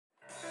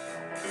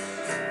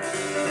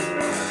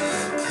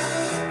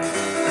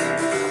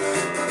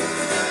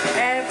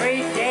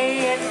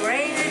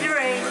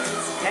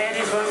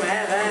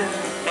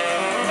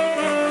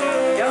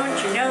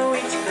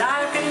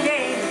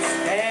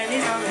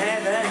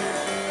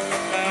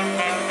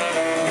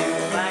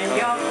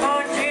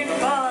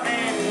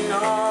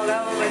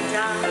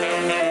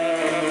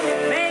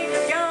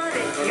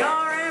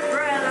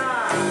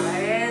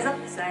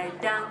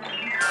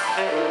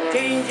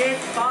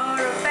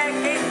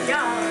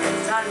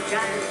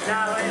sunshine and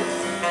flowers.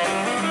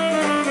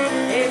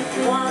 If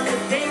you want the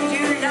things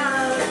you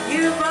love,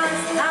 you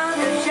must have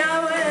the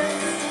showers.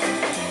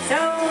 So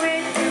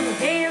if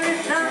you hear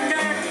the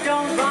thunder,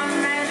 don't run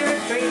round the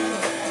tree.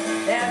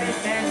 They'll be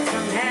sent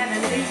from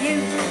heaven to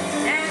you.